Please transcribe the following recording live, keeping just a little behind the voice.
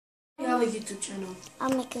a YouTube channel.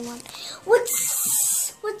 I'm making one.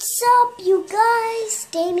 What's up, you guys?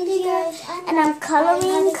 Damien here, and I'm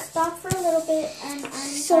coloring. Stop for a little bit, and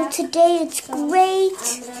so today it's great.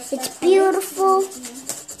 It's beautiful.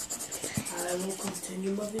 I will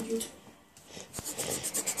continue my video.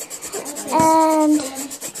 And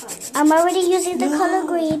I'm already using the color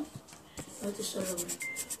green. I have to start over.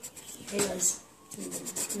 Hey guys.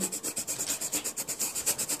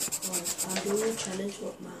 I'm doing a challenge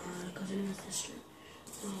with my cousin and sister.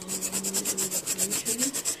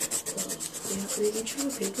 They each have a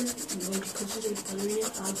paper, because they're coloring it,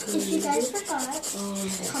 I'll color it. If you guys forgot,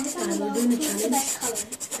 comment down below doing a who's the challenge. best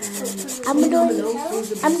color.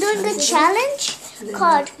 I'm doing a challenge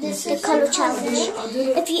called the color challenge.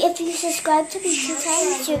 If you subscribe to me 2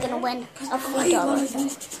 times, you're gonna win a free $1.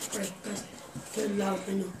 Right, guys, get it loud, I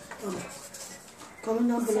know. Comment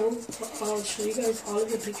down below. I'll show you guys all of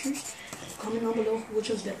the pictures. Comment down below which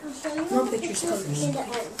was better. Not pictures, colors. In the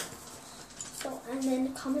end. So, and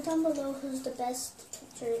then comment down below who's the best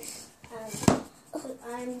pictures, and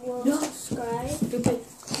I will subscribe.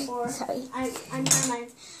 Or never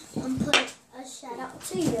mind. Put a shout out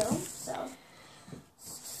to you. So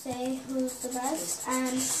say who's the best,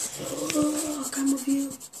 and I'll come with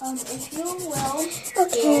you. if you will,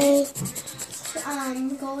 Okay.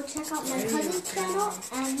 go check out my cousin's channel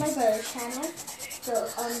and my brother's channel. So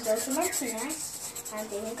Joseph Martinez and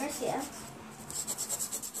Damien Garcia.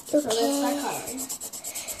 So let's start Okay. coloring.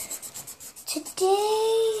 Today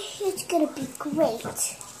it's gonna be great.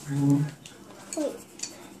 Wait.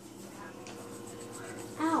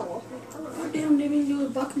 Ow. Oh, damn, they didn't do a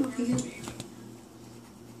buck movie.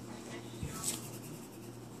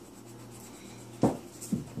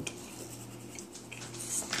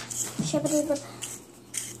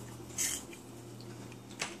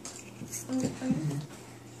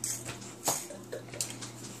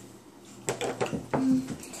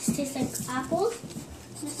 This tastes like apples.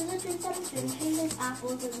 This is a drink that I'm drinking. There's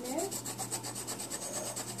apples in there.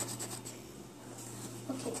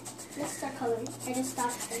 Okay, let's start coloring. I just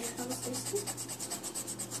stopped and I was tasty.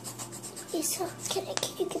 Lisa, can you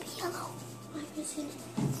give me yellow? I'm using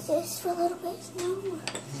This for a little bit? no.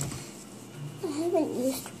 I haven't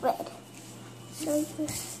used red. So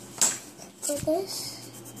use for this.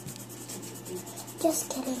 Just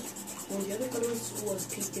kidding. Well, the other color was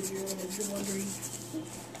pink, if you're wondering.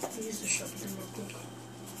 I used the sharpener real quick.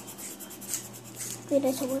 It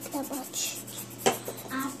doesn't work that much.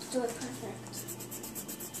 I have to do it perfect.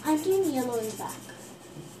 I'm doing yellow in the back.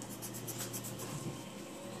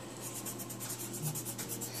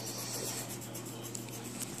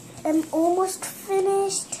 I'm almost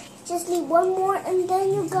finished. Just need one more and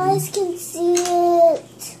then you guys can see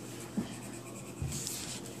it.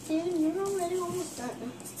 Dude, you're already almost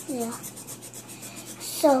done. Yeah.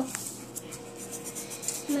 So,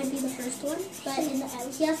 Might be the first one, but in the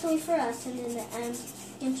end, he has to wait for us, and in the end,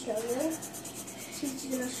 he can show you. He's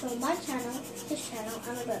gonna show my channel, his channel,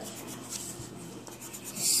 and my brother's channel.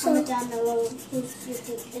 Comment down below who you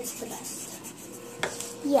think is the best.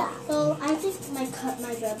 yeah. So I think my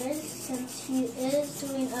brother, since he is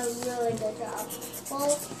doing a really good job.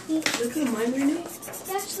 Well, he Look at mine right now.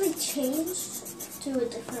 actually changed to a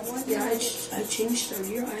different one. Yeah, I changed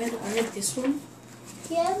earlier. I had this one.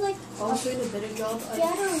 He had like Also did a better job. he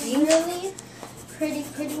had a really pretty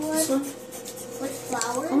one This one. with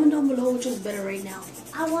flowers. Comment down below which is better right now.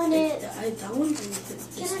 I want it. That one.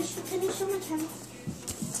 Can you show my channel?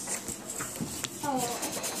 Oh.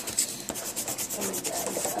 Oh my god, I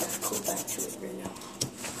gotta go back to it right now.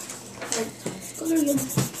 Alright, color again.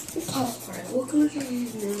 Alright, what colors are you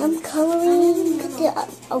using? I'm coloring the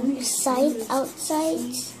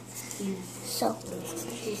outside. So,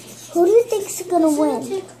 who do you think's gonna win?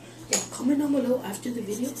 Yeah, comment down below after the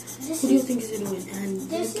video. Who do you think is gonna win? And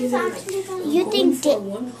This give is it actually gonna You I'm think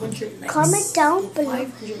going for 100 likes. comment down Or below.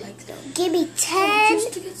 500 likes down. Give me 10.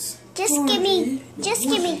 Just to get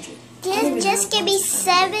Just give me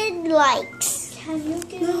 7 likes. Can you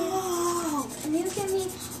give me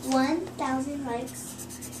 1,000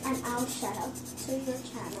 likes and I'll shout out to your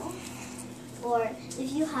channel? Or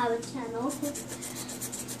if you have a channel,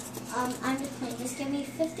 I'm just playing. Just give me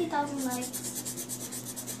 50,000 likes.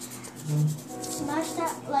 Smash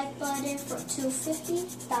that like button to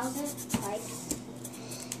 50,000 likes.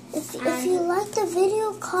 If you like the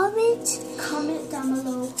video, comment down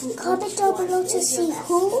below. To see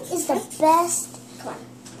who is the best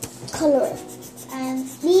colorer. And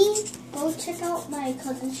Me, go check out my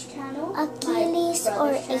cousin's channel, Achilles, my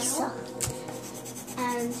or brother's Asa. channel.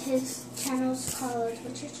 And his channel's called,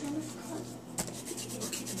 what's your channel called?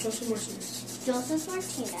 Joseph Martinez. Joseph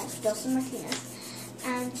Martinez.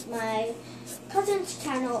 and my cousin's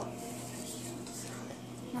channel.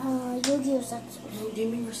 Yu-Gi-Oh! That's No,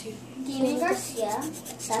 Damien Garcia. Damien Garcia.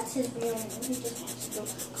 That's his real name. He just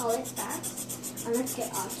wants to call it that. And let's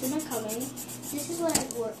get on to my coloring. This is what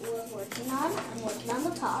we're working on. I'm working on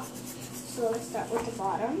the top. So let's start with the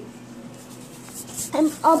bottom.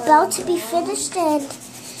 I'm about to be finished and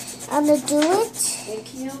I'm gonna do it. And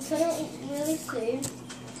can you put it really clear?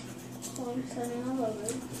 So I'm turning all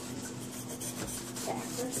over. Okay,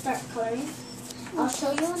 let's start coloring. I'll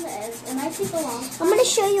show you on the end. It might take a long time. I'm gonna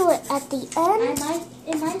show you it at the end.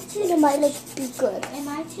 It might take It might be good. It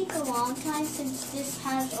might take a long time since this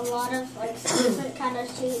has a lot of like different kind of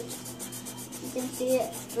shapes. You can see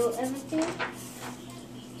it through everything.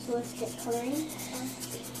 So let's get coloring.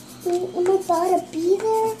 I'm about to be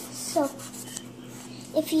there. So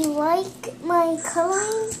if you like my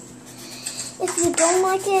coloring, if you don't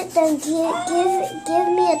like it, then give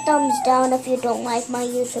me a thumbs down if you don't like my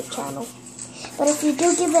YouTube channel. But if you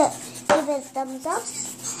do, give it a thumbs up.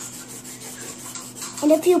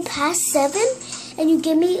 And if you pass 7 and you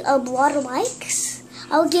give me a lot of likes,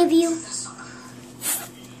 I'll give you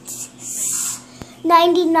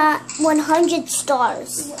 100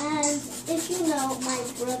 stars. And if you know, my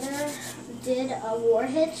brother did a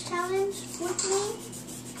Warheads challenge with me.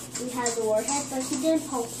 He has a Warhead, but he didn't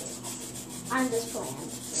post it. I'm just playing.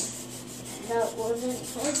 That wasn't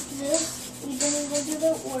this. We didn't even do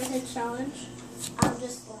the Warhead challenge. I'm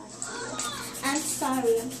just lying. I'm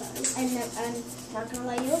sorry. I'm not gonna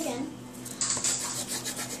lie you again.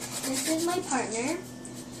 This is my partner.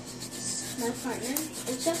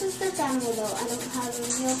 It's just a stuffed animal though. I don't have a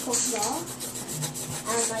real Pokeball.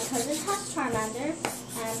 And my cousin has Charmander.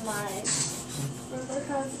 And my brother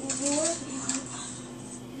has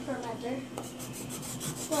Charmander.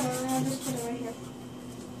 Whatever, I'll just put it right here.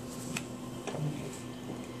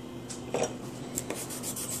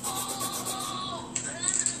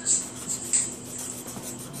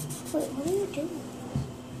 Wait, what are you doing?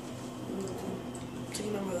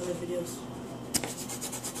 Checking out my other videos.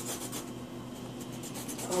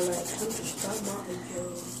 Alright, time to start my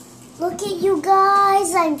video. Look at you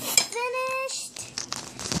guys, I'm finished.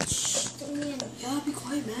 Shh, Damien. Yeah, be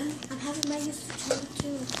quiet, man. I'm having my YouTube channel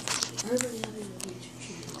too. Everybody having a YouTube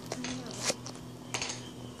channel.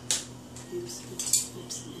 Oops.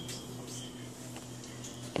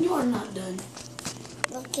 You are not done.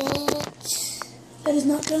 Look at it. That is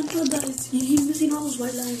not done, no, guys. You keep missing all those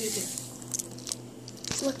white lines right there.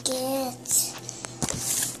 Look at it.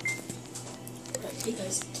 Alright, hey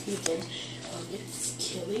guys, it's me again. It's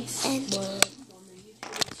Kelly. And But on the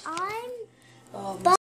YouTube, I'm